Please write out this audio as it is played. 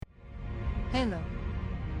Halo.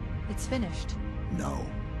 It's finished. No.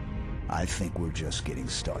 I think we're just getting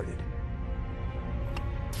started.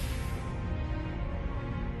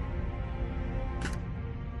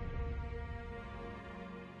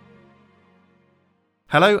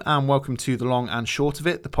 Hello and welcome to The Long and Short of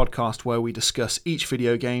It, the podcast where we discuss each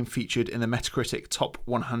video game featured in the Metacritic Top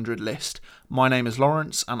 100 list. My name is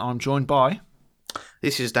Laurence and I'm joined by...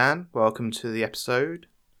 This is Dan. Welcome to the episode.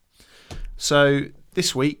 So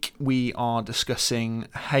this week we are discussing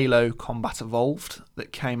Halo Combat Evolved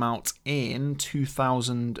that came out in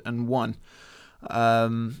 2001.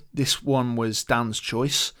 This one was Dan's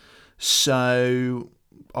choice, so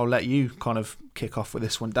I'll let you kind of kick off with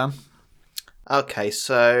this one, Dan. Okay,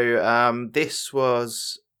 so this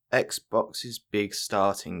was Xbox's big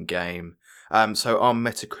starting game. So on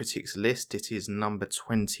Metacritic's list, it is number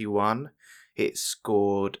 21. It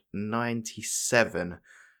scored 97.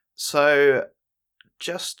 So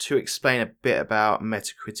just to explain a bit about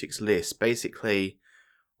Metacritic's list, basically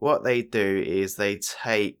what they do is they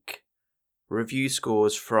take review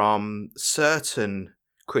scores from certain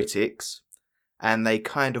critics and they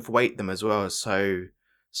kind of weight them as well. So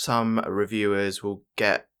some reviewers will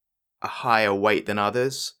get a higher weight than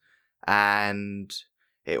others, and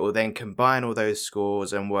it will then combine all those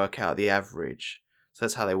scores and work out the average. So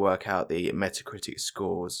that's how they work out the Metacritic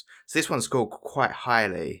scores. So this one scored quite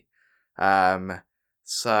highly.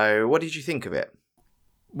 So what did you think of it?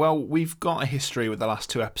 Well, we've got a history with the last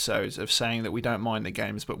two episodes of saying that we don't mind the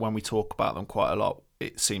games, but when we talk about them quite a lot,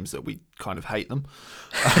 it seems that we kind of hate them.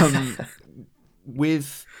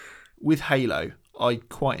 With Halo, I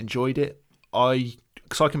quite enjoyed it.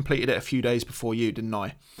 Because I completed it a few days before you, didn't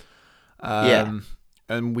I? Yeah.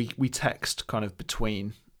 And we text kind of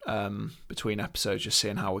between episodes, just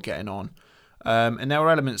seeing how we're getting on. And there were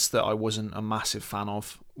elements that I wasn't a massive fan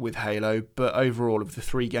of with Halo, but overall, of the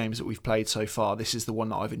three games that we've played so far, this is the one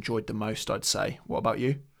that I've enjoyed the most, I'd say. What about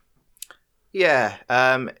you? Yeah,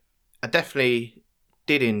 I definitely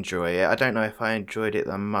did enjoy it. I don't know if I enjoyed it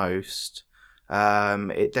the most.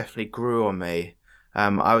 It definitely grew on me.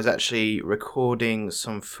 I was actually recording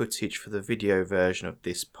some footage for the video version of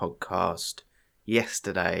this podcast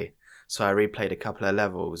yesterday, so I replayed a couple of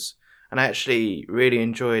levels, and I actually really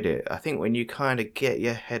enjoyed it. I think when you kind of get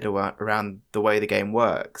your head around the way the game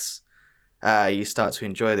works, you start to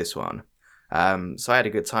enjoy this one. So I had a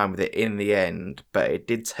good time with it in the end, but it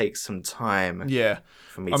did take some time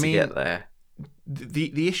for me to get there.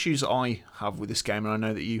 The issues I have with this game, and I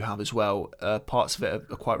know that you have as well, parts of it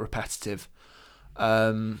are quite repetitive.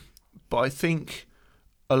 But I think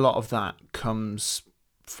a lot of that comes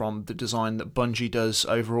from the design that Bungie does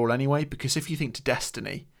overall anyway, because if you think to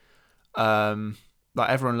Destiny, like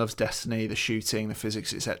everyone loves Destiny, the shooting, the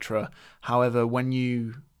physics, etc. However, when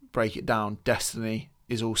you break it down, Destiny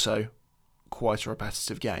is also quite a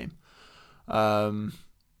repetitive game.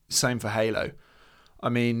 Same for Halo. I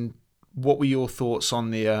mean, what were your thoughts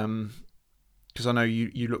on the... because I know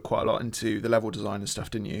you looked quite a lot into the level design and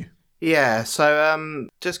stuff, didn't you? Yeah, so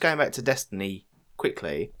just going back to Destiny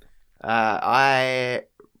quickly, I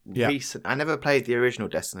never played the original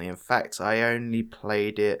Destiny. In fact, I only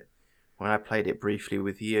played it when I played it briefly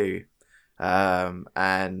with you,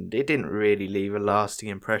 and it didn't really leave a lasting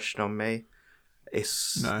impression on me.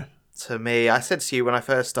 To me, I said to you when I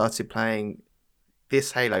first started playing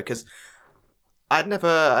this Halo, because I'd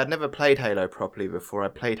never played Halo properly before. I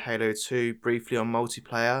played Halo 2 briefly on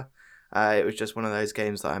multiplayer. It was just one of those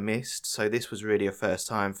games that I missed, so this was really a first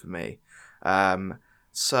time for me.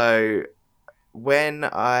 So when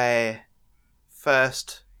I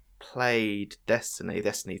first played Destiny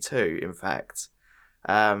 2, in fact,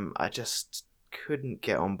 I just couldn't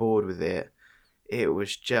get on board with it. It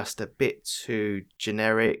was just a bit too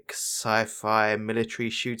generic sci-fi military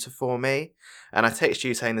shooter for me. And I texted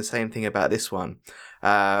you saying the same thing about this one.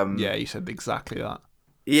 Yeah, you said exactly that.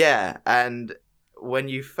 Yeah, and when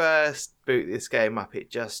you first boot this game up,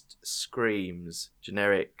 it just screams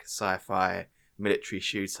generic sci-fi military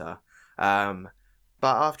shooter. But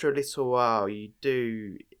after a little while,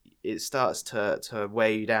 it starts to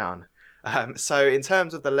weigh you down. So in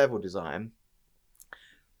terms of the level design,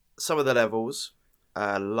 some of the levels,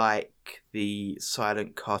 like the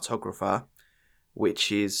Silent Cartographer,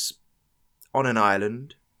 which is on an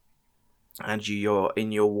island, and you're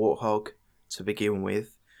in your Warthog to begin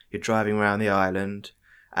with. You're driving around the island,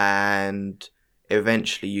 and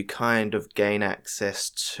eventually you kind of gain access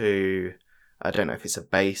to, I don't know if it's a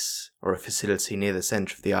base or a facility near the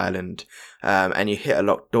centre of the island, and you hit a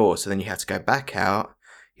locked door, so then you have to go back out.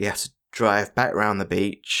 You have to drive back around the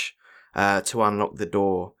beach to unlock the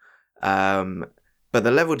door. But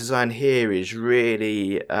the level design here is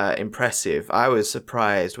really impressive. I was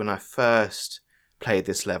surprised when I first played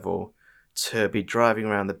this level to be driving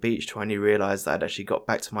around the beach to only realise that I'd actually got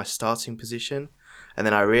back to my starting position. And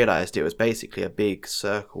then I realised it was basically a big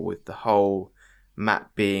circle with the whole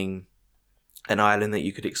map being an island that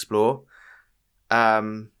you could explore.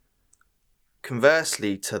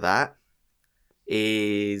 Conversely to that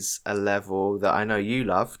is a level that I know you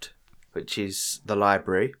loved, which is the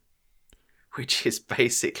library, which is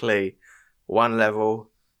basically one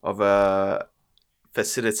level of a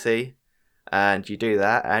facility, and you do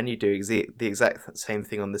that, and you do the exact same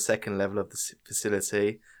thing on the second level of the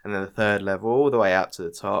facility, and then the third level, all the way up to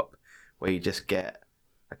the top, where you just get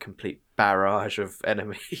a complete barrage of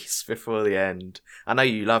enemies before the end. I know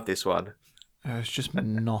you love this one. It's just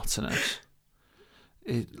monotonous.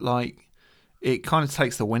 It kind of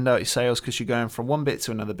takes the wind out of your sails because you're going from one bit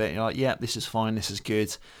to another bit. And you're like, yeah, this is fine, this is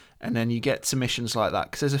good. And then you get to missions like that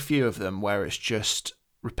because there's a few of them where it's just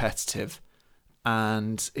repetitive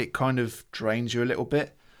and it kind of drains you a little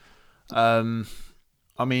bit. I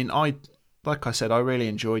mean, like I said, I really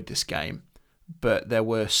enjoyed this game, but there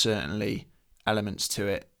were certainly elements to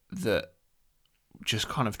it that just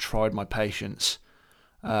kind of tried my patience.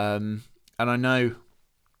 And I know,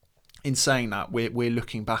 in saying that, we're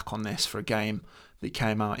looking back on this for a game that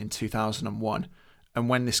came out in 2001, and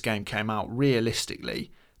when this game came out,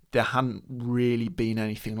 realistically, there hadn't really been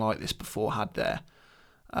anything like this before, had there?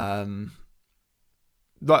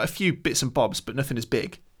 Like a few bits and bobs, but nothing as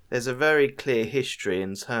big. There's a very clear history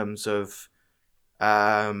in terms of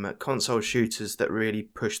console shooters that really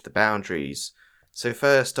push the boundaries. So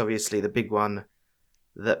first, obviously, the big one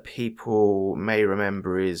that people may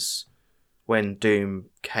remember is when Doom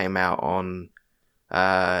came out on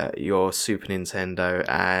your Super Nintendo,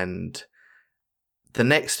 and the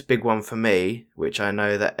next big one for me, which I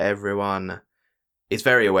know that everyone is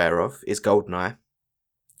very aware of, is GoldenEye.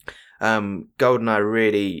 GoldenEye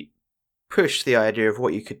really pushed the idea of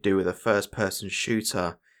what you could do with a first-person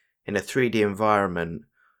shooter in a 3D environment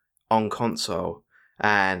on console,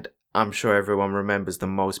 and I'm sure everyone remembers the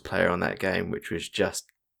multiplayer on that game, which was just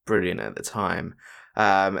brilliant at the time.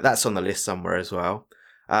 That's on the list somewhere as well.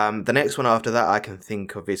 The next one after that I can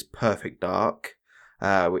think of is Perfect Dark,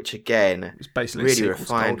 which again really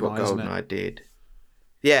refined what GoldenEye did.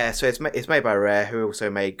 Yeah, so it's made by Rare, who also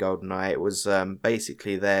made GoldenEye. It was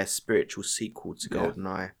basically their spiritual sequel to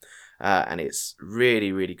GoldenEye, and it's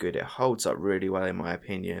really, really good. It holds up really well in my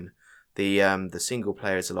opinion. The single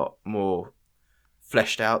player is a lot more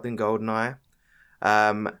fleshed out than GoldenEye,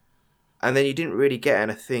 and then you didn't really get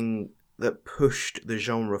anything that pushed the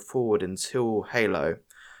genre forward until Halo.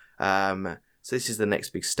 So this is the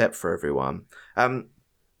next big step for everyone. The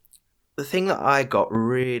thing that I got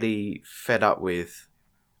really fed up with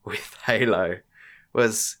Halo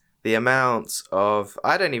was the amount of,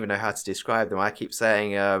 I don't even know how to describe them. I keep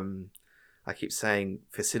saying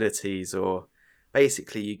facilities, or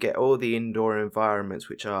basically you get all the indoor environments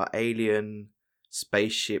which are alien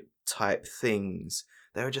spaceship type things.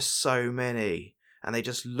 There are just so many, and they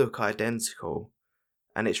just look identical,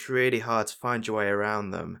 and it's really hard to find your way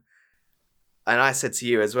around them. And I said to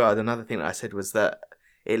you as well, another thing that I said was that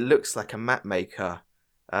it looks like a map maker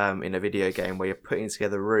in a video game where you're putting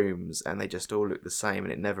together rooms and they just all look the same,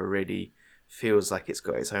 and it never really feels like it's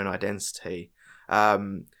got its own identity.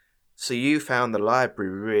 So you found the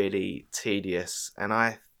library really tedious, and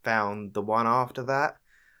I found the one after that.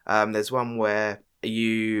 There's one where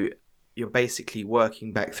you're basically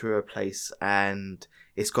working back through a place, and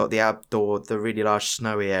it's got the really large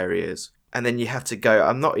snowy areas, and then you have to go.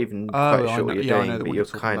 I'm not even quite sure what you're doing, but you're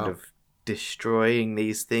kind of destroying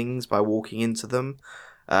these things by walking into them.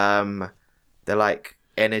 They're like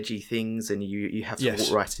energy things, and you have to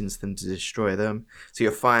walk right into them to destroy them. So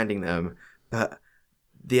you're finding them, but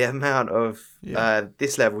the amount of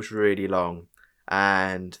this level's really long,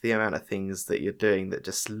 and the amount of things that you're doing that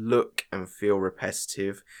just look and feel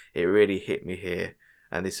repetitive, it really hit me here,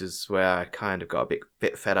 and this is where I kind of got a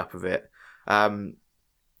bit fed up of it.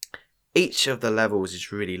 Each of the levels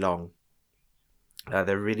is really long.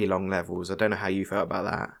 They're really long levels. I don't know how you felt about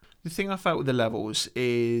that. The thing I felt with the levels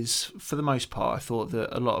is, for the most part, I thought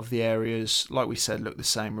that a lot of the areas, like we said, looked the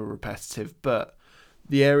same, were repetitive, but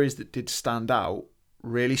the areas that did stand out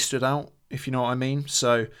really stood out, if you know what I mean.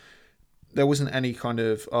 So there wasn't any kind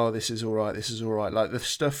of, oh, this is all right. Like, the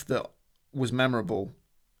stuff that was memorable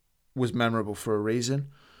for a reason.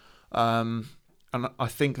 And I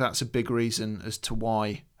think that's a big reason as to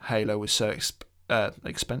why Halo was so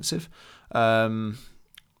expensive.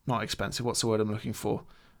 Not expensive, what's the word I'm looking for?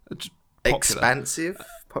 Popular. Expansive?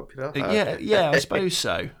 Popular? Yeah, I suppose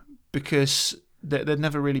so. Because there'd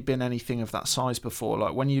never really been anything of that size before.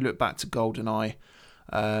 Like when you look back to GoldenEye,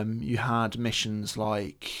 you had missions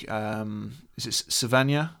like is it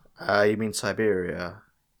Savannah? You mean Siberia?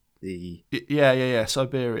 Yeah,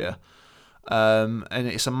 Siberia. And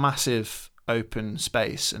it's a massive open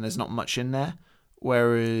space, and there's not much in there.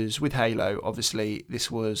 Whereas with Halo, obviously,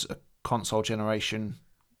 this was a console generation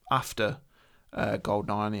after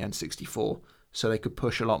GoldenEye and the N64, so they could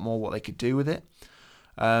push a lot more what they could do with it.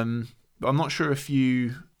 But I'm not sure if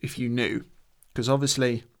you knew, because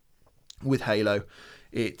obviously with Halo,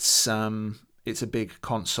 it's a big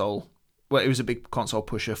console. Well, it was a big console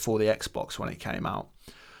pusher for the Xbox when it came out.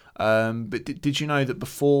 But did you know that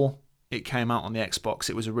before it came out on the Xbox,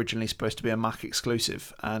 it was originally supposed to be a Mac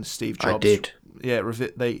exclusive, and Steve Jobs. I did. Yeah,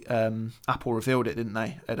 Apple revealed it, didn't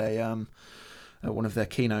they, at one of their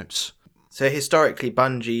keynotes? So historically,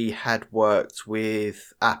 Bungie had worked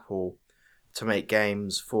with Apple to make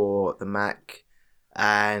games for the Mac,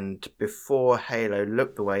 and before Halo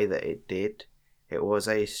looked the way that it did, it was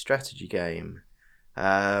a strategy game.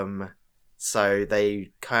 So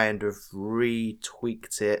they kind of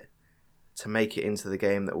retweaked it to make it into the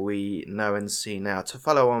game that we know and see now. To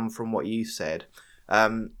follow on from what you said,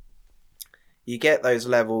 you get those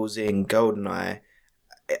levels in GoldenEye.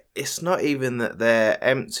 It's not even that they're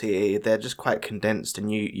empty, they're just quite condensed,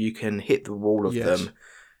 and you can hit the wall of them.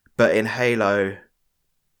 But in Halo,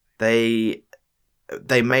 they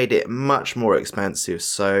made it much more expansive.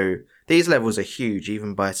 So these levels are huge,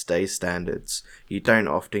 even by today's standards. You don't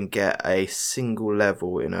often get a single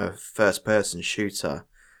level in a first-person shooter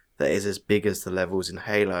that is as big as the levels in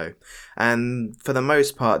Halo. And for the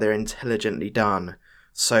most part, they're intelligently done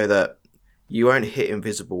so that you won't hit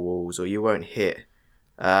invisible walls, or you won't hit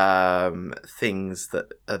things that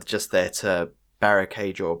are just there to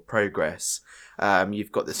barricade your progress.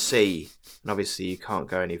 You've got the sea, and obviously you can't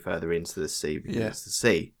go any further into the sea because it's the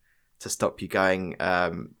sea to stop you going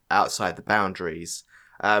outside the boundaries.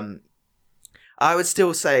 I would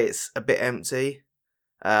still say it's a bit empty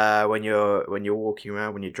when you're walking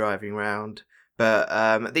around, when you're driving around.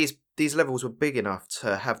 But these levels were big enough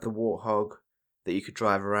to have the Warthog that you could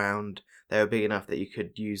drive around. They were big enough that you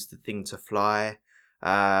could use the thing to fly.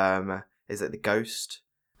 Is it the Ghost?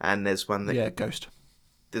 And there's one that Ghost.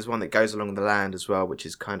 There's one that goes along the land as well, which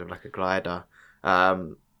is kind of like a glider.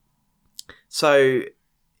 So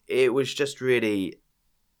it was just really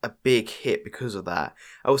a big hit because of that.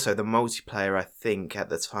 Also, the multiplayer, I think, at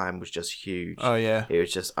the time was just huge. Oh, yeah. It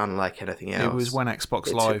was just unlike anything else. It was when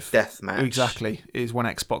Xbox Live... Deathmatch. Exactly. It was when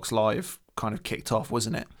Xbox Live kind of kicked off,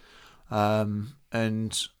 wasn't it?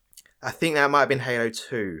 And... I think that might have been Halo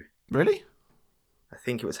 2. Really? I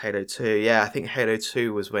think it was Halo 2. Yeah, I think Halo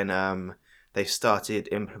 2 was when they started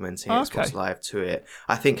implementing Xbox Live to it.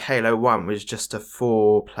 I think Halo 1 was just a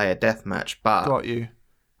 4-player deathmatch, but... Got you.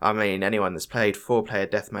 I mean, anyone that's played 4-player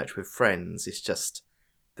deathmatch with friends is just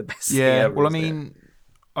the best thing ever. Yeah, well, I mean,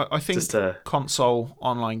 I think console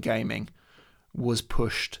online gaming was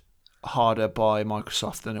pushed harder by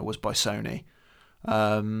Microsoft than it was by Sony.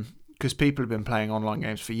 Because people have been playing online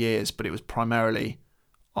games for years, but it was primarily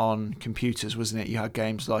on computers, wasn't it? You had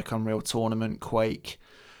games like Unreal Tournament, Quake,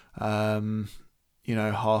 Half-Life,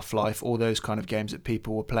 all those kind of games that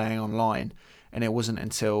people were playing online. And it wasn't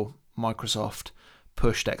until Microsoft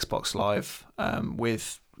pushed Xbox Live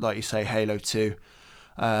with, like you say, Halo 2,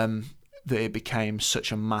 that it became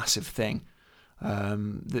such a massive thing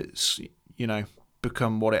that's,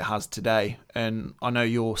 become what it has today. And I know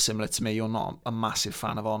you're similar to me. You're not a massive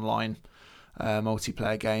fan of online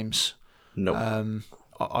multiplayer games. No.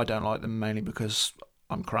 I don't like them mainly because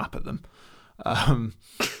I'm crap at them. Everyone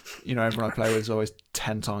I play with is always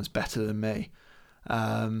 10 times better than me.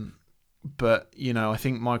 But, I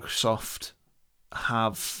think Microsoft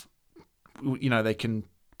have, they can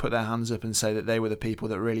put their hands up and say that they were the people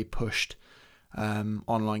that really pushed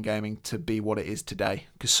online gaming to be what it is today,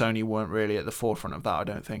 because Sony weren't really at the forefront of that, I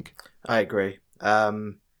don't think. I agree.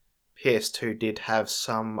 PS2 did have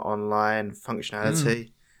some online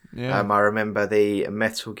functionality. Yeah. I remember the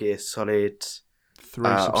Metal Gear Solid 3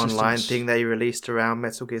 online thing they released around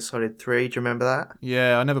Metal Gear Solid 3. Do you remember that?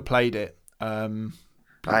 Yeah, I never played it.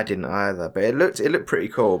 I didn't either, but it looked pretty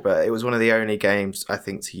cool. But it was one of the only games, I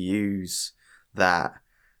think, to use that.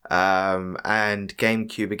 And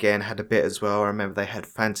GameCube again had a bit as well. I remember they had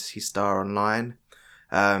Phantasy Star Online.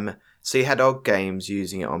 So you had odd games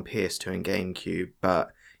using it on PS2 and GameCube,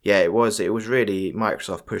 but yeah, it was really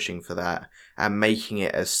Microsoft pushing for that and making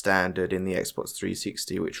it as standard in the Xbox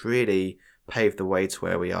 360, which really paved the way to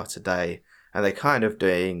where we are today. And they're kind of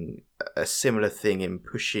doing a similar thing in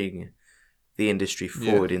pushing the industry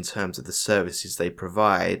forward in terms of the services they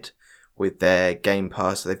provide with their Game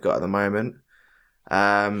Pass that they've got at the moment.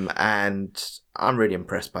 And I'm really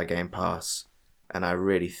impressed by Game Pass, and I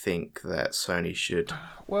really think that Sony should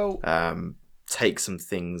take some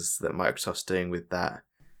things that Microsoft's doing with that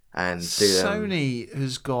and do them. Sony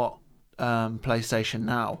has got PlayStation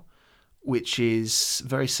Now, which is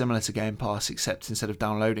very similar to Game Pass, except instead of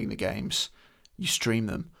downloading the games, you stream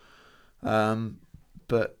them.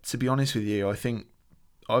 But to be honest with you, I think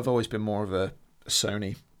I've always been more of a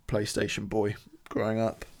Sony PlayStation boy growing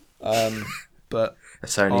up. But A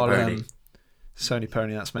Sony pony. Sony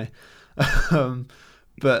pony, that's me.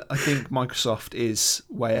 But I think Microsoft is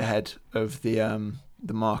way ahead of the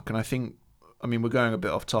mark, and I mean, we're going a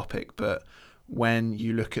bit off topic, but when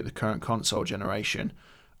you look at the current console generation,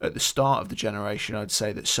 at the start of the generation, I'd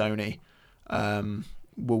say that Sony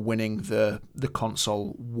were winning the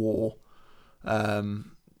console war,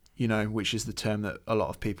 which is the term that a lot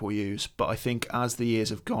of people use. But I think as the years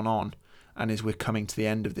have gone on, and as we're coming to the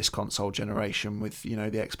end of this console generation with, the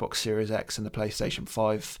Xbox Series X and the PlayStation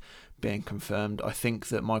 5 being confirmed, I think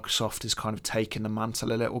that Microsoft has kind of taken the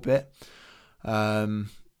mantle a little bit,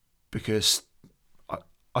 because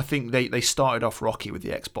I think they started off rocky with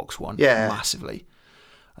the Xbox One massively.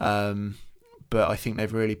 But I think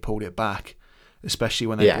they've really pulled it back, especially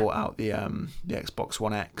when they brought out the Xbox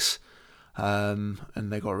One X, and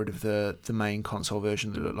they got rid of the main console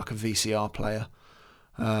version that looked like a VCR player.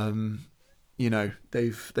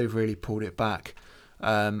 They've really pulled it back.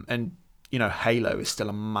 And Halo is still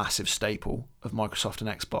a massive staple of Microsoft and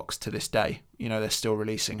Xbox to this day. They're still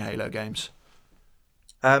releasing Halo games.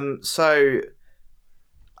 So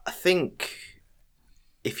I think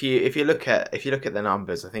if you look at the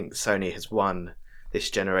numbers, I think Sony has won this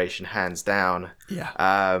generation hands down. Yeah.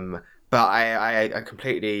 But I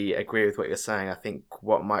completely agree with what you're saying. I think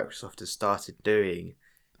what Microsoft has started doing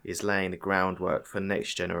is laying the groundwork for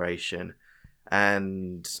next generation.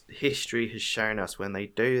 And history has shown us when they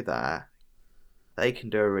do that, they can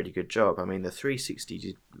do a really good job. I mean, the 360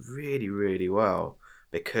 did really, really well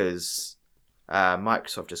because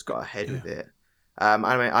Microsoft just got ahead with it. I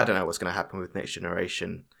mean, I don't know what's going to happen with next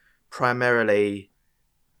generation. Primarily,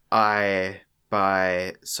 I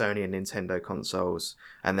buy Sony and Nintendo consoles,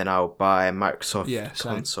 and then I'll buy Microsoft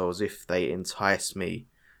consoles if they entice me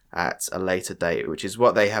at a later date, which is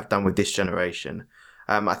what they have done with this generation.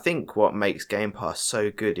 I think what makes Game Pass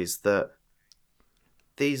so good is that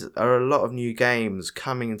these are a lot of new games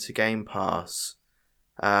coming into Game Pass,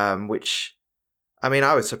 which, I mean,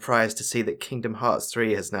 I was surprised to see that Kingdom Hearts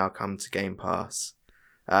 3 has now come to Game Pass.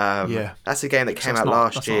 That's a game that came out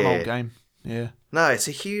last year. That's not a whole game. Yeah. No, it's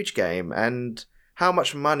a huge game, and how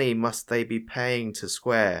much money must they be paying to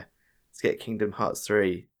Square to get Kingdom Hearts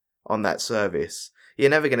 3 on that service? You're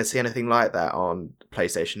never going to see anything like that on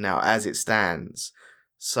PlayStation Now as it stands.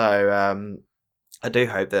 So I do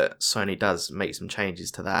hope that Sony does make some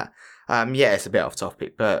changes to that. It's a bit off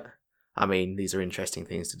topic, but I mean, these are interesting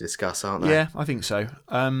things to discuss, aren't they? Yeah, I think so.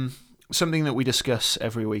 Something that we discuss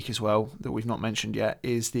every week as well that we've not mentioned yet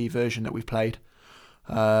is the version that we've played.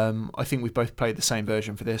 I think we've both played the same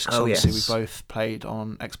version for this, because obviously we both played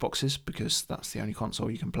on Xboxes, because that's the only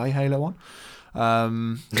console you can play Halo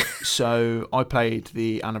on. So I played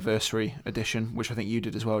the Anniversary Edition, which I think you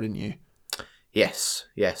did as well, didn't you? Yes.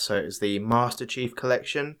 So it was the Master Chief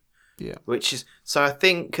Collection. Yeah. Which is, so I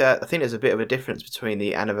think there's a bit of a difference between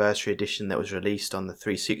the Anniversary Edition that was released on the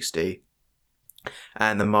 360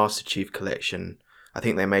 and the Master Chief Collection. I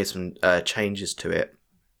think they made some changes to it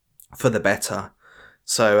for the better.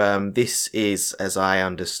 So this is, as I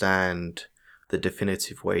understand, the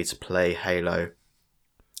definitive way to play Halo,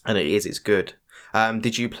 and it's good.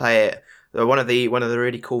 Did you play it? One of the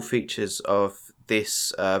really cool features of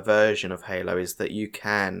this version of Halo is that you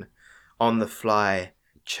can, on the fly,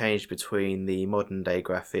 change between the modern day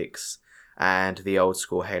graphics and the old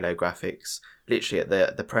school Halo graphics. Literally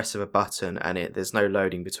at the press of a button, and there's no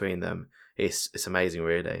loading between them. It's amazing,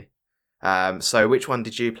 really. So which one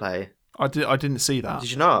did you play? I didn't see that.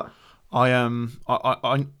 Did you not? I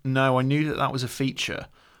knew that was a feature,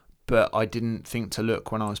 but I didn't think to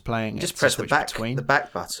look when I was playing it. Just press the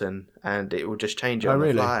back button, and it will just change it on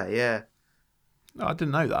the fly. Yeah. I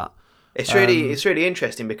didn't know that. It's really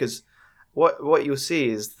interesting, because what you'll see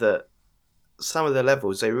is that some of the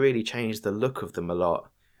levels, they really changed the look of them a lot.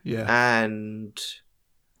 Yeah. And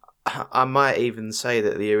I might even say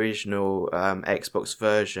that the original Xbox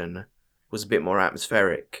version was a bit more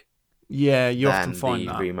atmospheric. Yeah, you often find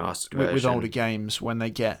that remastered version. With older games, when they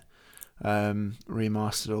get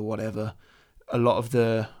remastered or whatever, a lot of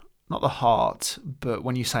not the heart, but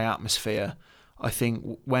when you say atmosphere, I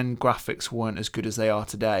think when graphics weren't as good as they are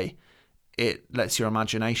today, it lets your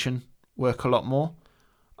imagination work a lot more.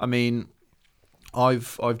 I mean,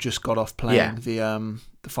 I've just got off playing the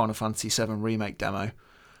Final Fantasy VII Remake demo.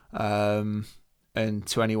 And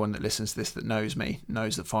to anyone that listens to this that knows me,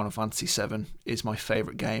 knows that Final Fantasy VII is my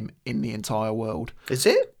favourite game in the entire world. Is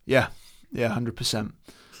it? Yeah, 100%.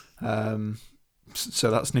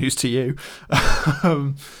 So that's news to you.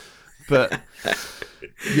 But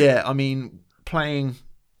yeah, I mean, playing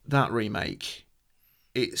that remake,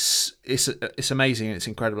 it's amazing and it's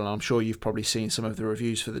incredible. And I'm sure you've probably seen some of the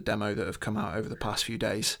reviews for the demo that have come out over the past few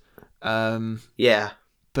days. Yeah.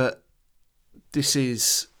 But this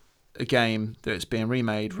is a game that's being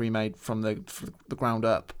remade from the ground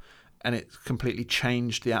up, and it completely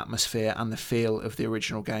changed the atmosphere and the feel of the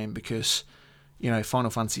original game, because Final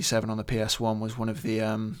Fantasy VII on the PS1 was one of the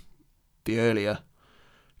earlier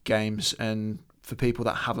games, and for people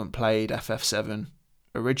that haven't played FF7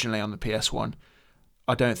 originally on the PS1,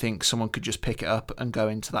 I don't think someone could just pick it up and go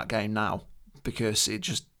into that game now, because it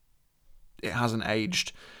hasn't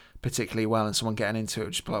aged particularly well, and someone getting into it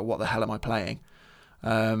would just be like, what the hell am I playing?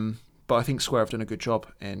 But I think Square have done a good job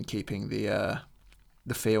in keeping the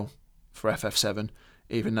feel for FF7,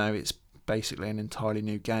 even though it's basically an entirely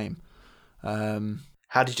new game.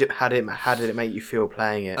 How did it make you feel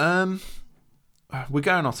playing it? We're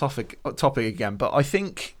going off topic again, but I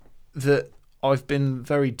think that I've been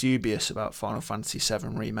very dubious about Final Fantasy VII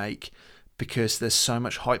Remake because there's so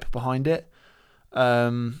much hype behind it.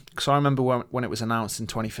 Because I remember when it was announced in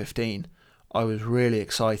 2015, I was really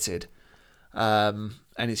excited.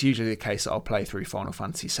 And it's usually the case that I'll play through Final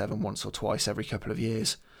Fantasy VII once or twice every couple of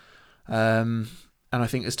years. And I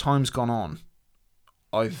think as time's gone on,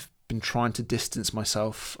 I've been trying to distance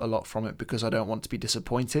myself a lot from it because I don't want to be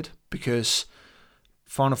disappointed, because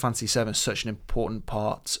Final Fantasy VII is such an important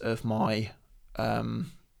part of my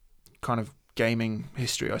kind of gaming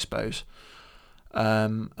history, I suppose.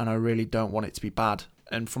 And I really don't want it to be bad.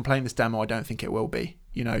 And from playing this demo, I don't think it will be.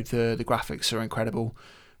 The graphics are incredible.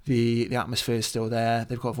 The atmosphere is still there.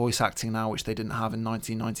 They've got voice acting now, which they didn't have in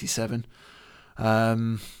 1997.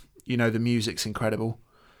 The music's incredible.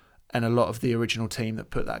 And a lot of the original team that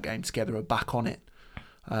put that game together are back on it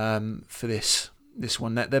for this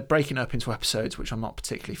one. They're breaking it up into episodes, which I'm not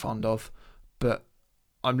particularly fond of. But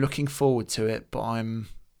I'm looking forward to it, but I'm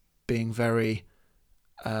being very...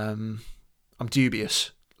 I'm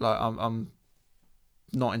dubious. Like, I'm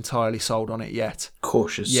not entirely sold on it yet.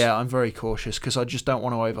 Cautious. Yeah, I'm very cautious because I just don't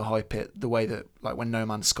want to overhype it the way that, like, when No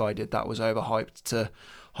Man's Sky did, that was overhyped to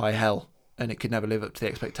high hell and it could never live up to the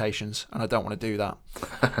expectations, and I don't want to do that.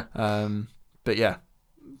 But yeah,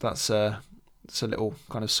 that's a little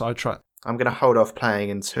kind of sidetrack. I'm going to hold off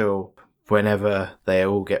playing until whenever they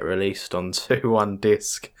all get released onto one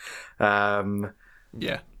disc.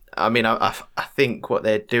 Yeah. I mean, I think what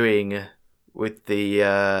they're doing with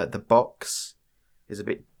the box is a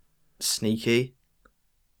bit sneaky,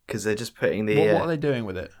 because they're just putting the... What are they doing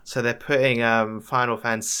with it? So they're putting Final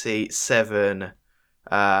Fantasy VII,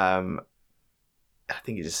 I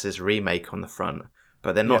think it just says remake on the front,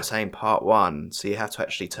 but they're not saying part 1, so you have to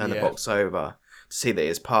actually turn the box over to see that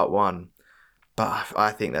it's part 1. But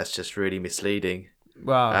I think that's just really misleading.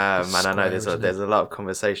 Wow. And I know there's a lot of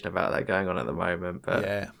conversation about that going on at the moment, but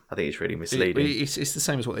I think it's really misleading. It's the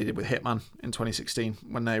same as what they did with Hitman in 2016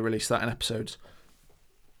 when they released that in episodes.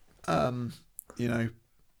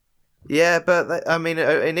 Yeah, but I mean,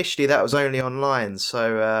 initially that was only online,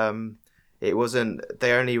 so it wasn't.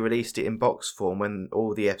 They only released it in box form when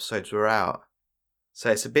all the episodes were out. So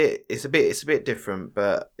it's a bit different,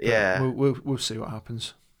 but yeah, we'll see what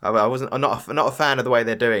happens. I'm not a fan of the way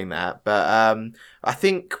they're doing that, but I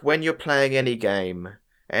think when you're playing any game,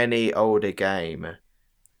 any older game,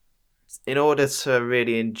 in order to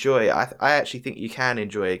really enjoy it, I actually think you can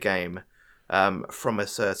enjoy a game from a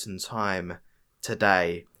certain time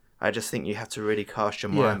today. I just think you have to really cast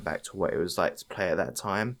your mind back to what it was like to play at that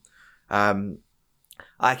time.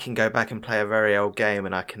 I can go back and play a very old game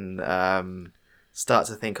and I can start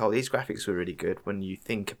to think, oh, these graphics were really good, when you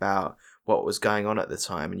think about what was going on at the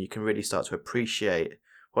time, and you can really start to appreciate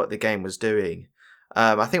what the game was doing.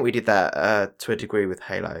 I think we did that to a degree with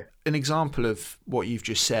Halo. An example of what you've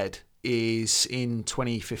just said is in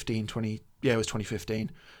 2015, it was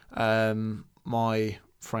 2015, my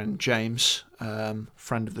friend James,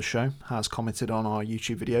 friend of the show, has commented on our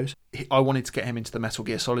YouTube videos. I wanted to get him into the Metal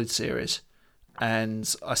Gear Solid series,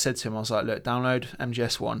 and I said to him, I was like, look, download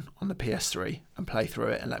MGS1 on the PS3 and play through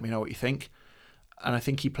it and let me know what you think. And I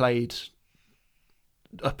think he played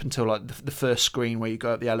up until like the first screen where you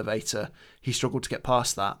go up the elevator. He struggled to get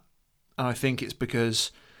past that, and I think it's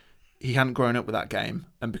because he hadn't grown up with that game,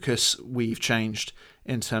 and because we've changed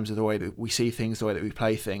in terms of the way that we see things, the way that we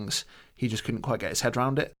play things, he just couldn't quite get his head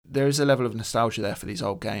around it. There is a level of nostalgia there for these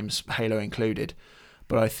old games, Halo included,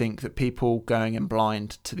 but I think that people going in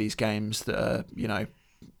blind to these games that are, you know,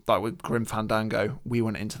 like with Grim Fandango, we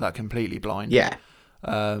went into that completely blind. Yeah.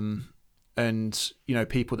 And, you know,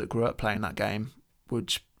 people that grew up playing that game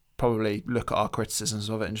would probably look at our criticisms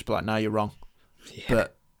of it and just be like, no, you're wrong. Yeah.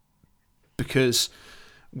 But because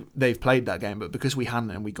they've played that game, but because we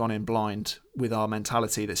hadn't, and we'd gone in blind with our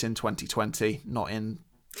mentality that's in 2020, not in,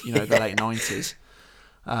 you know, the late 90s,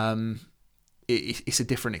 it's a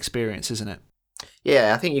different experience, isn't it?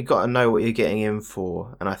 Yeah, I think you've got to know what you're getting in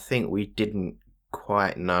for, and I think we didn't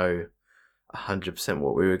quite know 100%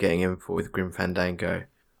 what we were getting in for with Grim Fandango.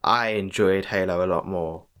 I enjoyed Halo a lot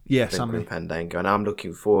more than Grim Fandango, and I'm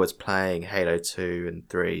looking forward to playing Halo 2 and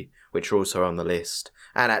 3, which are also on the list,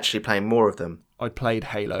 and actually playing more of them. I'd played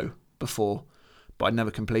Halo before, but I'd never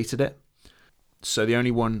completed it. So the only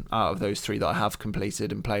one out of those three that I have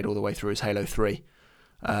completed and played all the way through is Halo 3.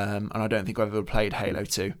 And I don't think I've ever played Halo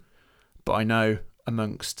 2. But I know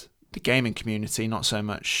amongst the gaming community, not so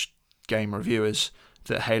much game reviewers,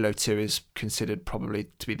 that Halo 2 is considered probably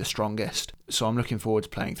to be the strongest. So I'm looking forward to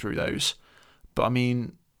playing through those. But I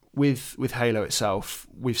mean, with Halo itself,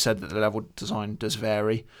 we've said that the level design does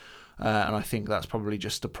vary. And I think that's probably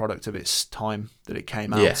just a product of its time that it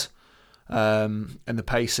came out. Yeah. And the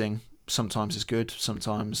pacing sometimes is good,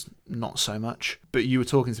 sometimes not so much. But you were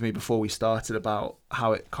talking to me before we started about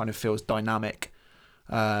how it kind of feels dynamic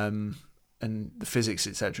and the physics,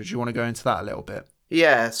 etc. Do you want to go into that a little bit?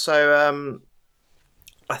 Yeah, so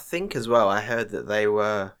I think as well, I heard that they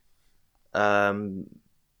were,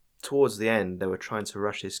 towards the end, they were trying to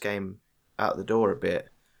rush this game out the door a bit.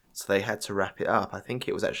 So they had to wrap it up. I think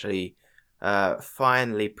it was actually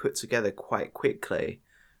finally put together quite quickly,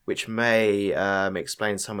 which may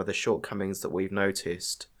explain some of the shortcomings that we've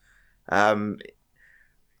noticed. For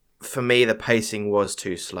me, the pacing was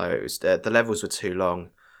too slow. The levels were too long.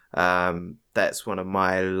 That's one of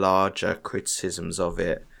my larger criticisms of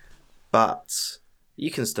it. But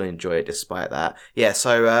you can still enjoy it despite that. Yeah,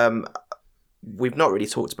 so we've not really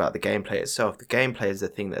talked about the gameplay itself. The gameplay is the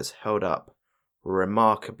thing that's held up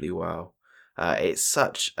remarkably well. It's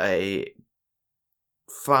such a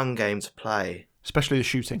fun game to play, especially the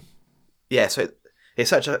shooting. Yeah, so it's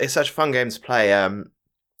such a fun game to play,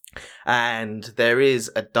 and there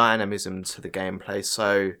is a dynamism to the gameplay.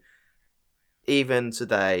 So even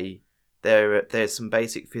today, there's some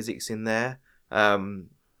basic physics in there. I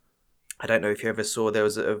don't know if you ever saw, there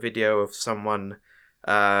was a video of someone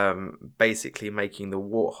basically making the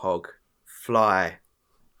warthog fly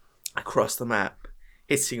across the map,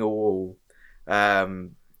 hitting a wall,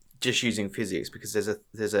 just using physics, because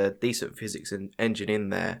there's a decent physics engine in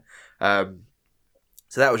there. So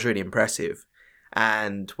that was really impressive.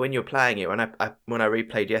 And when you're playing it, when I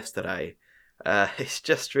replayed yesterday, it's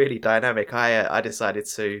just really dynamic. I decided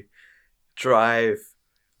to drive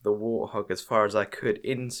the warthog as far as I could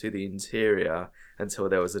into the interior until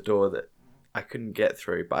there was a door that I couldn't get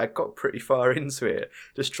through, but I got pretty far into it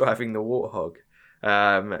just driving the warthog.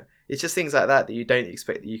 It's just things like that you don't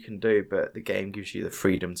expect that you can do, but the game gives you the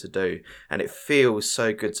freedom to do, and it feels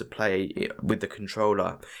so good to play with the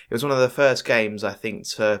controller. It was one of the first games, I think,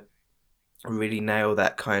 to really nail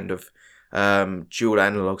that kind of dual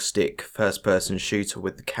analog stick first-person shooter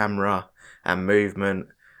with the camera and movement,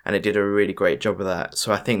 and it did a really great job of that.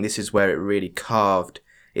 So I think this is where it really carved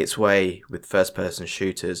its way with first-person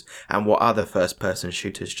shooters, and what other first-person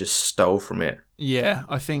shooters just stole from it. Yeah,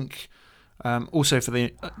 I think also for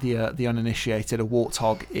the uninitiated, a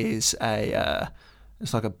warthog is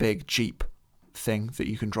it's like a big Jeep thing that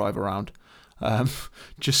you can drive around,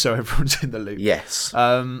 just so everyone's in the loop. Yes.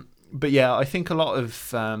 But yeah, I think a lot of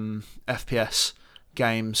FPS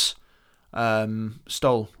games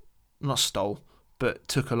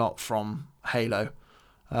took a lot from Halo,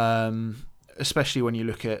 especially when you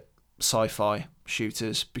look at sci-fi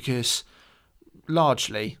shooters, because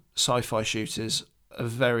largely sci-fi shooters are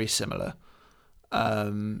very similar.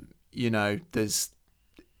 There's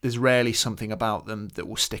rarely something about them that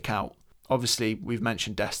will stick out. Obviously, we've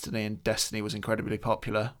mentioned Destiny, and Destiny was incredibly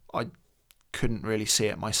popular. I couldn't really see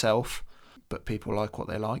it myself, but people like what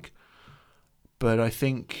they like. But I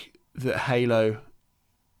think that Halo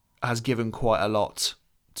has given quite a lot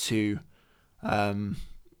to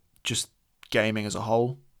just gaming as a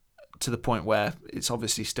whole, to the point where it's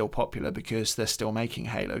obviously still popular because they're still making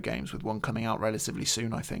Halo games, with one coming out relatively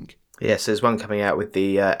soon, I think. Yes, there's one coming out with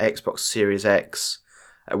the Xbox Series X,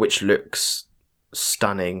 which looks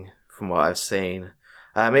stunning from what I've seen.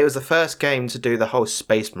 It was the first game to do the whole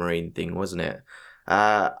Space Marine thing, wasn't it?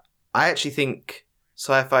 I actually think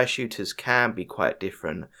sci-fi shooters can be quite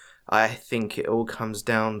different. I think it all comes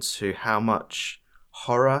down to how much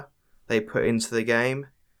horror they put into the game.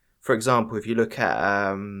 For example, if you look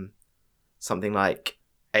at something like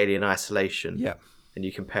Alien Isolation, Yeah. and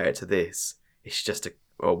you compare it to this, it's just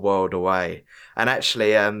a world away. And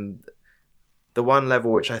actually, the one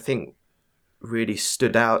level which I think really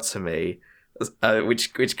stood out to me,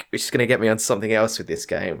 which is going to get me onto something else with this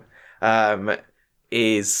game,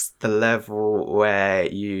 is the level where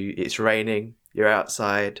it's raining, you're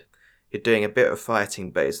outside, you're doing a bit of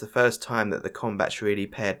fighting, but it's the first time that the combat's really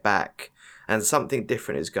pared back, and something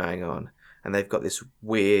different is going on, and they've got this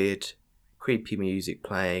weird, creepy music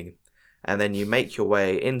playing, and then you make your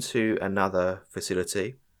way into another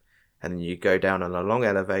facility, and then you go down on a long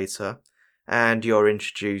elevator, and you're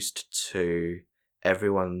introduced to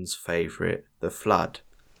everyone's favourite, the Flood.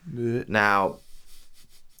 Now,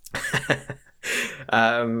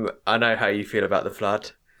 I know how you feel about the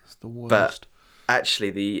Flood. It's the worst. But actually,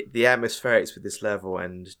 the atmospherics with this level,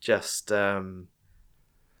 and just,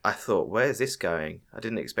 I thought, where's this going? I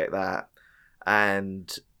didn't expect that.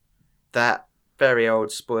 And that very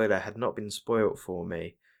old spoiler had not been spoilt for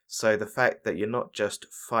me. So the fact that you're not just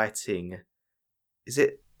fighting... Is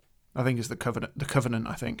it... I think it's the Covenant. The Covenant,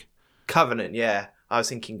 I think. Covenant, yeah. I was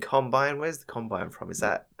thinking Combine. Where's the Combine from? Is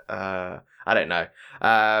that... I don't know.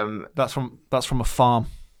 That's from a farm.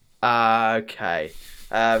 Okay.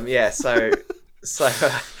 Yeah, so...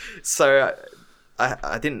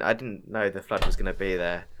 I didn't know the Flood was going to be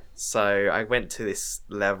there. So I went to this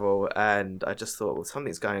level and I just thought, well,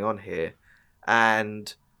 something's going on here.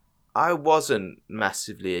 And I wasn't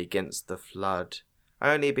massively against the Flood,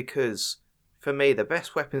 only because, for me, the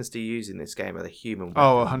best weapons to use in this game are the human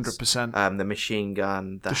weapons. 100%. The machine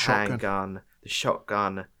gun, the handgun, the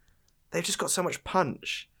shotgun. They've just got so much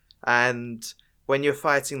punch. And when you're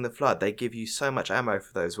fighting the Flood, they give you so much ammo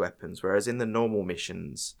for those weapons, whereas in the normal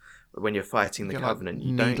missions, when you're fighting the Covenant,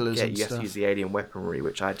 you have to use the alien weaponry,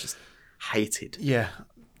 which I just hated. Yeah.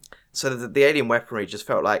 So the alien weaponry just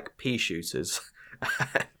felt like pea shooters,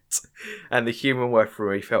 and the human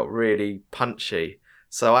weaponry felt really punchy.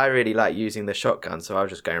 So I really like using the shotgun, so I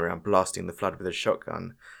was just going around blasting the Flood with a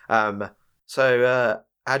shotgun. So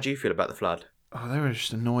how do you feel about the Flood? Oh, they were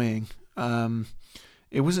just annoying.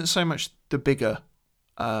 It wasn't so much the bigger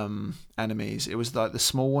enemies. It was like the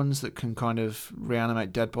small ones that can kind of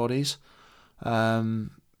reanimate dead bodies. They're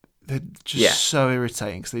just so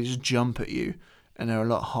irritating because they just jump at you and they're a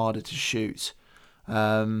lot harder to shoot.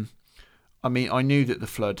 I mean, I knew that the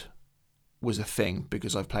Flood was a thing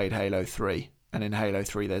because I've played Halo 3, and in Halo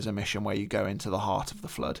 3 there's a mission where you go into the heart of the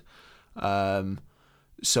Flood.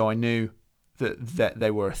 So I knew that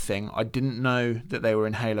they were a thing. I didn't know that they were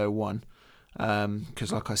in Halo 1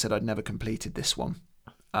 because, like I said, I'd never completed this one.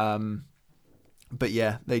 But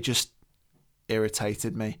yeah, they just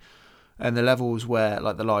irritated me. And the levels where,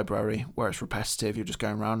 like the library, where it's repetitive, you're just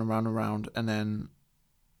going round and round and round, and then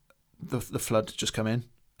the Flood just come in,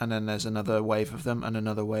 and then there's another wave of them, and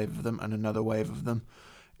another wave of them, and another wave of them.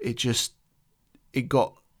 It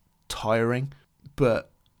got tiring,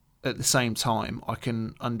 but at the same time, I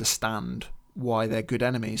can understand why they're good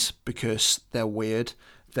enemies, because they're weird,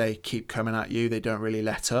 they keep coming at you, they don't really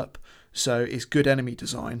let up. So it's good enemy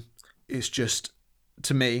design. It's just,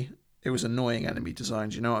 to me, it was annoying enemy design.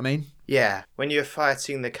 Do you know what I mean? Yeah. When you're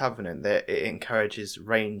fighting the Covenant, it encourages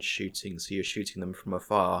range shooting, so you're shooting them from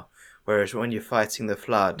afar. Whereas when you're fighting the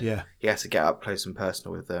Flood, you have to get up close and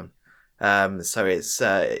personal with them. So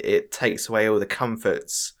it takes away all the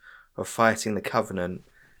comforts of fighting the Covenant,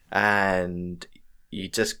 and you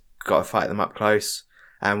just got to fight them up close.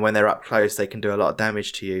 And when they're up close, they can do a lot of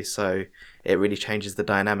damage to you. So it really changes the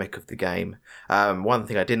dynamic of the game. One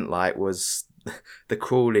thing I didn't like was the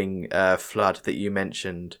crawling Flood that you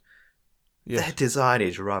mentioned. Yeah. Their design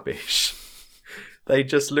is rubbish. They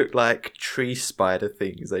just look like tree spider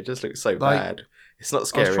things. They just look so bad. It's not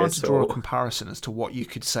scary at all. I was trying to draw a comparison as to what you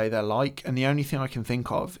could say they're like, and the only thing I can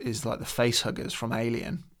think of is like the face huggers from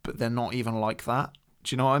Alien, but they're not even like that.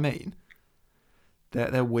 Do you know what I mean?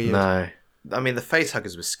 They're weird. No. I mean, the face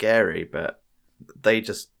huggers were scary, but they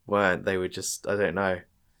just weren't. They were just, I don't know.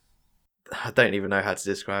 I don't even know how to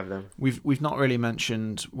describe them. We've not really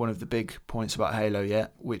mentioned one of the big points about Halo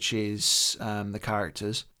yet, which is the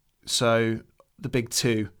characters. So the big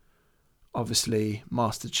two, obviously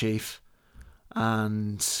Master Chief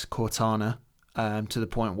and Cortana, to the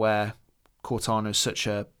point where Cortana is such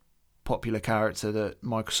a popular character that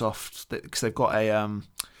Microsoft, because they've got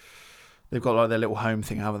like their little home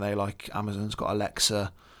thing, haven't they? Like Amazon's got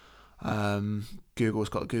Alexa. Google's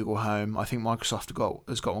got Google Home. I think Microsoft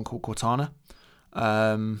has got one called Cortana,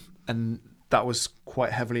 and that was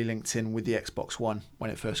quite heavily linked in with the Xbox One when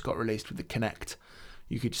it first got released with the Kinect.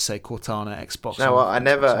 You could just say Cortana Xbox. No, on,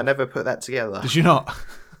 I never put that together. Did you not?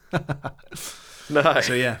 No.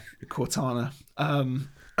 So yeah, Cortana.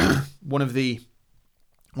 One of the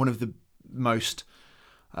most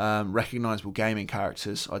recognizable gaming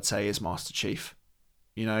characters, I'd say, is Master Chief.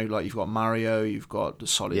 You know, like you've got Mario, you've got the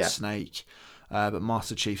Solid Snake, but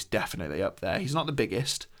Master Chief's definitely up there. He's not the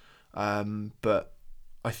biggest, but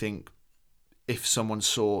I think if someone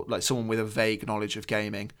with a vague knowledge of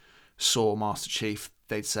gaming saw Master Chief,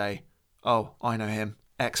 they'd say, "Oh, I know him,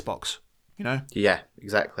 Xbox." You know? Yeah,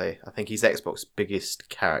 exactly. I think he's Xbox's biggest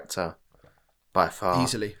character by far.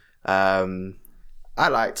 Easily. I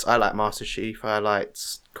liked Master Chief. I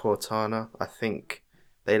liked Cortana. I think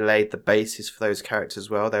they laid the basis for those characters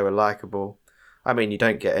well. They were likable. I mean, you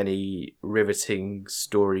don't get any riveting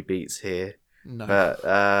story beats here, No.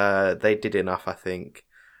 but they did enough, I think.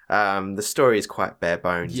 The story is quite bare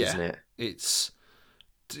bones, isn't it? It's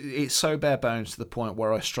so bare bones to the point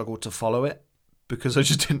where I struggled to follow it because I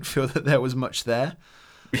just didn't feel that there was much there.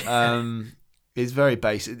 It's very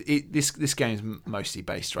basic. This game's mostly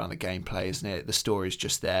based around the gameplay, isn't it? The story's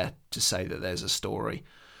just there to say that there's a story.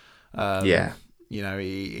 You know,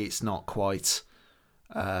 it's not quite,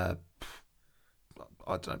 I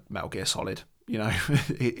don't know, Metal Gear Solid. You know,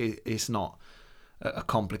 it's not a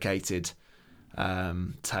complicated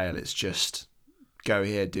tale. It's just go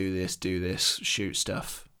here, do this, shoot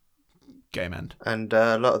stuff, game end. And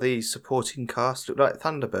a lot of these supporting cast look like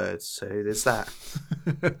Thunderbirds, so there's that.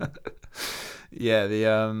 Yeah,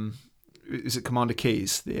 is it Commander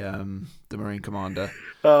Keyes, the Marine Commander?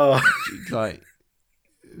 Oh,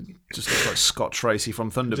 just looks like Scott Tracy from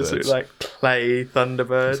Thunderbirds. just look like clay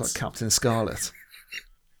Thunderbirds. It's like Captain Scarlet.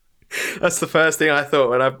 That's the first thing I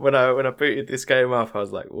thought when I booted this game up. I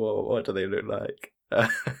was like, "Whoa, what do they look like?"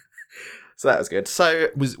 So that was good. So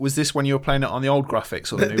was this when you were playing it on the old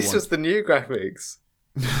graphics or the new one? This was the new graphics.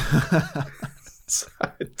 So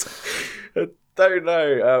I don't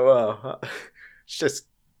know. Well, it's just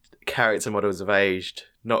character models have aged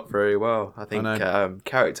not very well. I think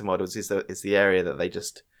character models is the area that they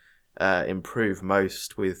just improve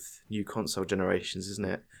most with new console generations, isn't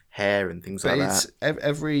it? Hair and things like that.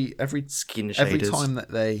 Every Skin shaders. Every time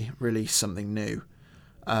that they release something new,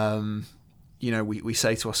 you know, we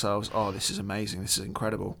say to ourselves, "Oh, this is amazing! This is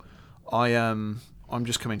incredible." I'm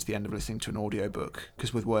just coming to the end of listening to an audiobook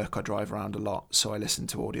because with work I drive around a lot, so I listen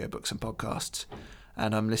to audiobooks and podcasts.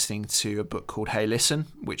 And I'm listening to a book called Hey Listen,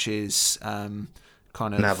 which is kind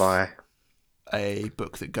of Navi. a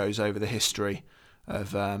book that goes over the history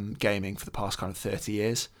of gaming for the past kind of 30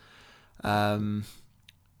 years. And,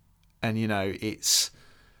 you know,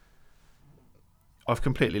 I've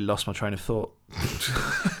completely lost my train of thought.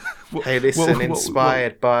 Hey Listen,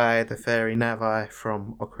 inspired by the fairy Navi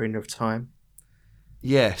from Ocarina of Time.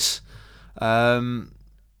 Yes.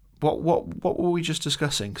 What were we just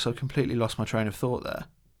discussing? Because I completely lost my train of thought there.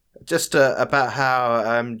 Just about how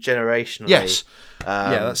generationally... Yes.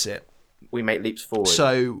 Yeah, that's it. We make leaps forward.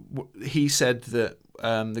 So he said that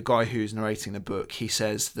the guy who's narrating the book, he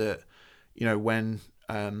says that, you know, when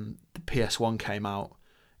the PS1 came out,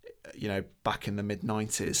 you know, back in the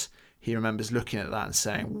mid-90s, he remembers looking at that and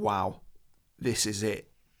saying, wow, this is it.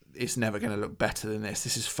 It's never going to look better than this.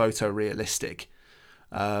 This is photorealistic.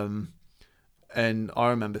 And I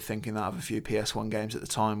remember thinking that of a few PS1 games at the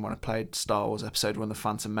time when I played Star Wars Episode 1, The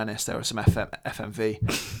Phantom Menace. There were some FMV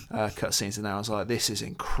cutscenes in there. I was like, this is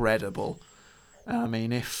incredible. I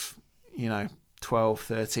mean, if, you know, 12,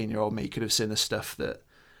 13-year-old me could have seen the stuff that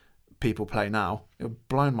people play now, it would have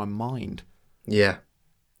blown my mind. Yeah.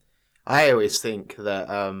 I always think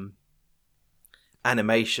that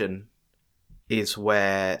animation is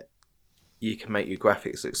where you can make your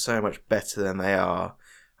graphics look so much better than they are.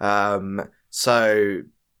 So,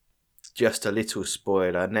 just a little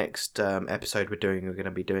spoiler. Next episode we're going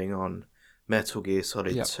to be doing on Metal Gear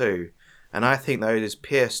Solid 2, and I think those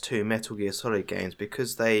PS2 Metal Gear Solid games,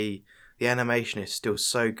 because the animation is still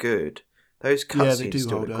so good, those cutscenes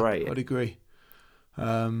still look great. I'd agree.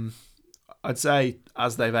 I'd say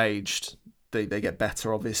as they've aged, they get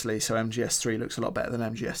better. Obviously, so MGS3 looks a lot better than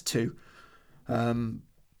MGS2.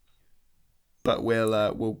 But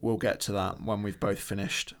we'll get to that when we've both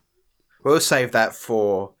finished. We'll save that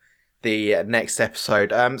for the next episode.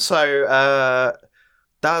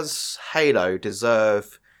 Does Halo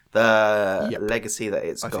deserve the legacy that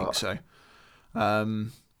it's got? I think so.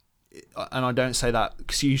 And I don't say that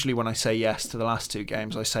because usually when I say yes to the last two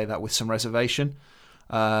games, I say that with some reservation.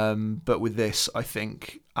 But with this, I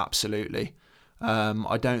think absolutely.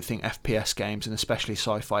 I don't think FPS games, and especially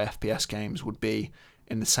sci-fi FPS games, would be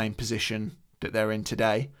in the same position that they're in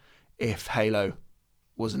today if Halo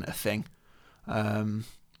wasn't a thing.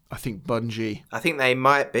 I think Bungie. I think they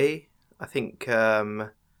might be. I think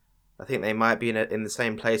they might be in the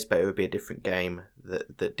same place, but it would be a different game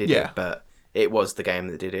that did it. But it was the game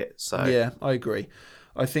that did it. So yeah, I agree.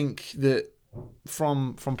 I think that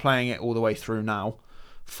from playing it all the way through now,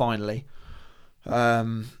 finally,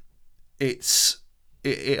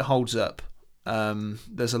 it holds up.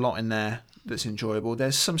 There's a lot in there that's enjoyable.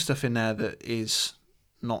 There's some stuff in there that is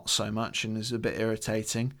not so much and is a bit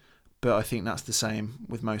irritating, but I think that's the same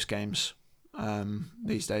with most games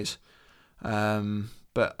these days.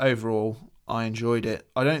 But overall, I enjoyed it.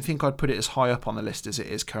 I don't think I'd put it as high up on the list as it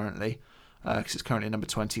is currently, because it's currently number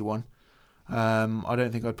 21. I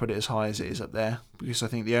don't think I'd put it as high as it is up there, because I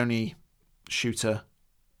think the only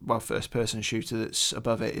first-person shooter that's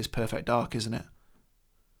above it is Perfect Dark, isn't it?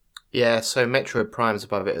 Yeah, so Metroid Prime's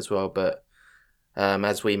above it as well, but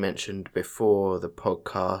as we mentioned before the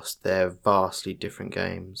podcast, they're vastly different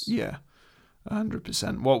games. Yeah,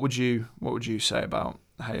 100%. What would you say about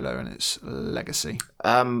Halo and its legacy?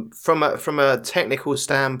 From a technical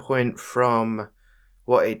standpoint, from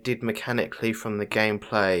what it did mechanically from the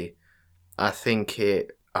gameplay, I think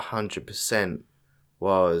it 100%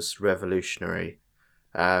 was revolutionary.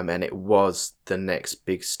 And it was the next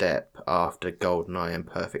big step after GoldenEye and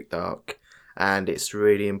Perfect Dark. And it's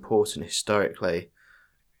really important historically.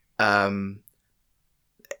 Would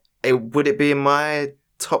it be in my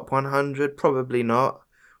top 100? Probably not.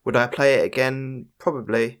 Would I play it again?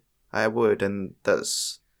 Probably. I would. And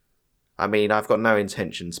I've got no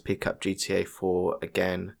intention to pick up GTA 4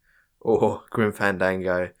 again or Grim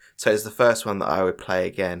Fandango. So it's the first one that I would play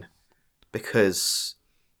again because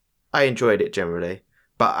I enjoyed it generally.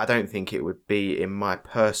 But I don't think it would be in my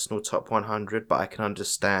personal top 100, but I can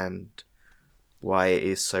understand why it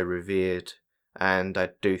is so revered. And I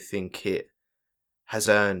do think it has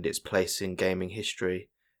earned its place in gaming history.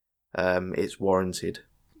 It's warranted.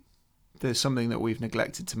 There's something that we've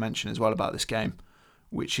neglected to mention as well about this game,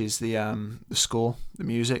 which is the score, the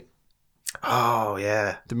music. Oh,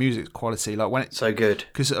 yeah. The music's quality. Like when it's so good.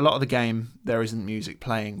 Because a lot of the game, there isn't music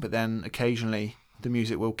playing, but then occasionally the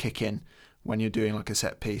music will kick in when you're doing like a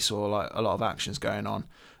set piece or like a lot of actions going on,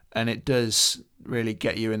 and it does really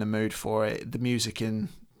get you in the mood for it. The music in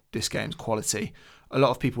this game's quality. A lot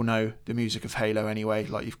of people know the music of Halo anyway.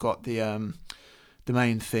 Like you've got the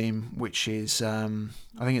main theme, which is I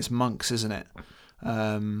think it's Monks, isn't it?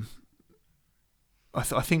 I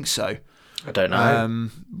think so. I don't know.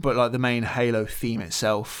 But like the main Halo theme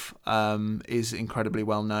itself is incredibly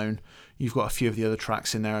well known. You've got a few of the other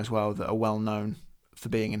tracks in there as well that are well known for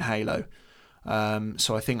being in Halo.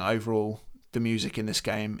 So I think overall the music in this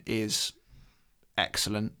game is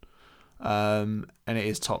excellent, and it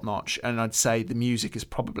is top notch. And I'd say the music is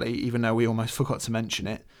probably, even though we almost forgot to mention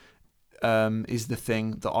it, is the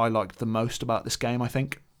thing that I liked the most about this game, I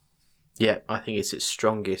think. Yeah, I think it's its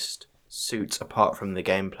strongest suit apart from the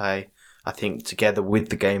gameplay. I think together with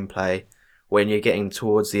the gameplay, when you're getting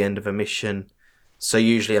towards the end of a mission, so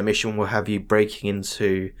usually a mission will have you breaking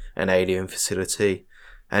into an alien facility,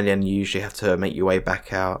 and then you usually have to make your way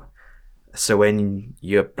back out. So when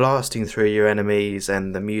you're blasting through your enemies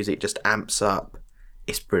and the music just amps up,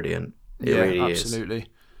 it's brilliant. It really absolutely. is.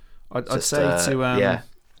 I'd say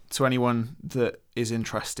to anyone that is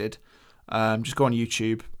interested, just go on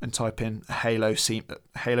YouTube and type in Halo theme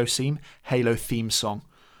song,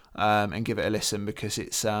 and give it a listen, because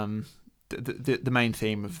it's the main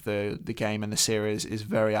theme of the game and the series is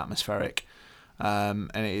very atmospheric. And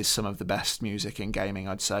it is some of the best music in gaming,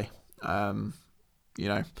 I'd say.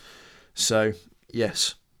 So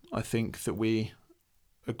yes, I think that we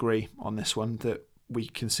agree on this one, that we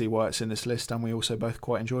can see why it's in this list, and we also both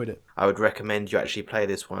quite enjoyed it. I would recommend you actually play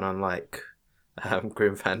this one, unlike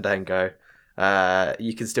Grim Fandango.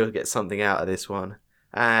 You can still get something out of this one,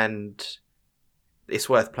 and it's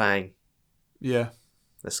worth playing. Yeah.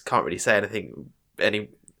 Can't really say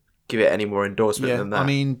give it any more endorsement than that. I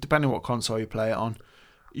mean, depending on what console you play it on,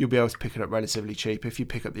 you'll be able to pick it up relatively cheap. If you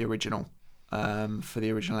pick up the original, for the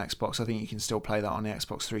original Xbox, I think you can still play that on the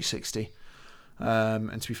Xbox 360.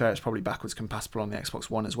 And to be fair, it's probably backwards compatible on the Xbox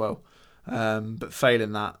One as well. But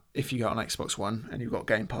failing that, if you go on Xbox One and you've got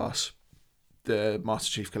Game Pass, the Master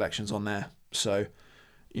Chief Collection's on there. So,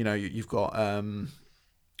 you've got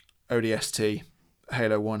ODST,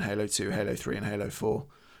 Halo 1, Halo 2, Halo 3, and Halo 4.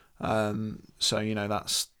 So,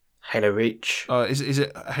 that's... Halo Reach. Is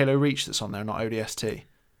it Halo Reach that's on there, not ODST?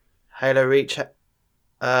 Halo Reach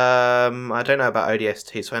I don't know about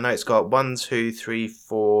ODST, so I know it's got 1, 2, 3,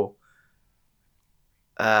 4,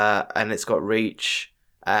 and it's got Reach,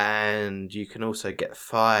 and you can also get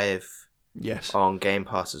 5 Yes. on Game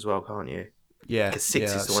Pass as well, can't you? Yeah. Because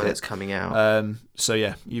 6 is the one that's coming out. So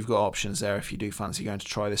yeah, you've got options there if you do fancy going to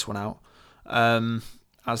try this one out.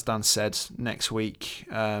 As Dan said, next week,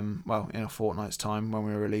 in a fortnight's time when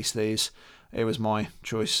we release these, it was my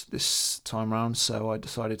choice this time round, so I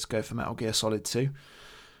decided to go for Metal Gear Solid 2.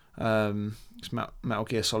 Metal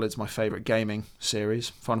Gear Solid's my favourite gaming series.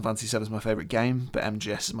 Final Fantasy 7 is my favourite game, but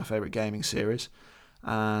MGS is my favourite gaming series.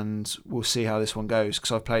 And we'll see how this one goes,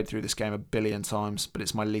 because I've played through this game 1 billion times, but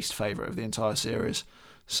it's my least favourite of the entire series.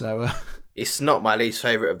 So it's not my least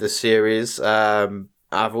favourite of the series.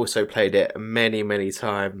 I've also played it many, many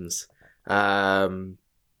times. I'm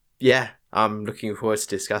looking forward to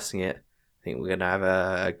discussing it. I think we're going to have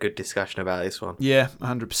a good discussion about this one. Yeah,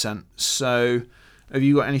 100%. So, have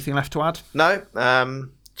you got anything left to add? No,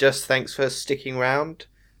 just thanks for sticking around.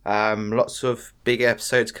 Lots of big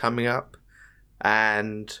episodes coming up,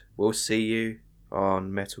 and we'll see you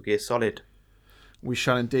on Metal Gear Solid. We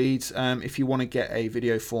shall indeed. If you want to get a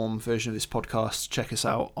video form version of this podcast, check us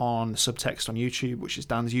out on Subtext on YouTube, which is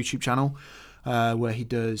Dan's YouTube channel, where he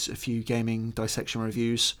does a few gaming dissection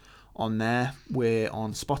reviews on there. We're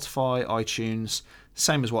on Spotify, iTunes,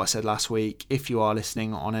 same as what I said last week. If you are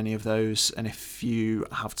listening on any of those, and if you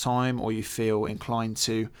have time or you feel inclined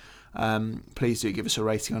to, please do give us a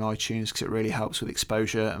rating on iTunes, because it really helps with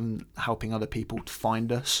exposure and helping other people to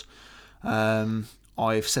find us.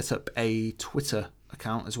 I've set up a Twitter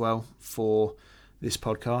account as well for this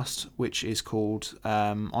podcast, which is called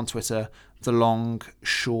on Twitter The Long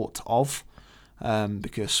Short Of,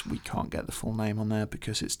 because we can't get the full name on there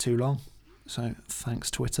because it's too long. So thanks,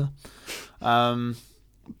 Twitter.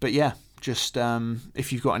 But yeah, just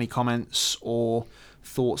if you've got any comments or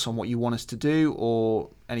thoughts on what you want us to do or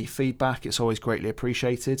any feedback, it's always greatly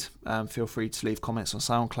appreciated. Feel free to leave comments on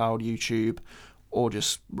SoundCloud, YouTube, or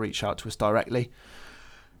just reach out to us directly.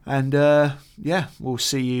 And we'll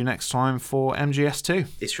see you next time for MGS2.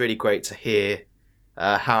 It's really great to hear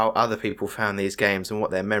how other people found these games and what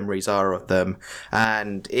their memories are of them.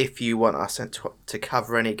 And if you want us to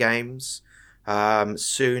cover any games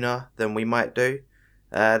sooner than we might do,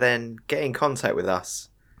 then get in contact with us,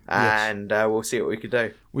 and we'll see what we can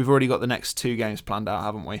do. We've already got the next 2 games planned out,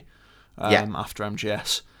 haven't we? After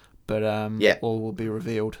MGS. But all will be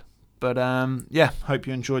revealed. But hope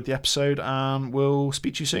you enjoyed the episode, and we'll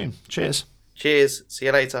speak to you soon. Cheers. Cheers. See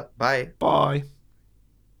you later. Bye. Bye.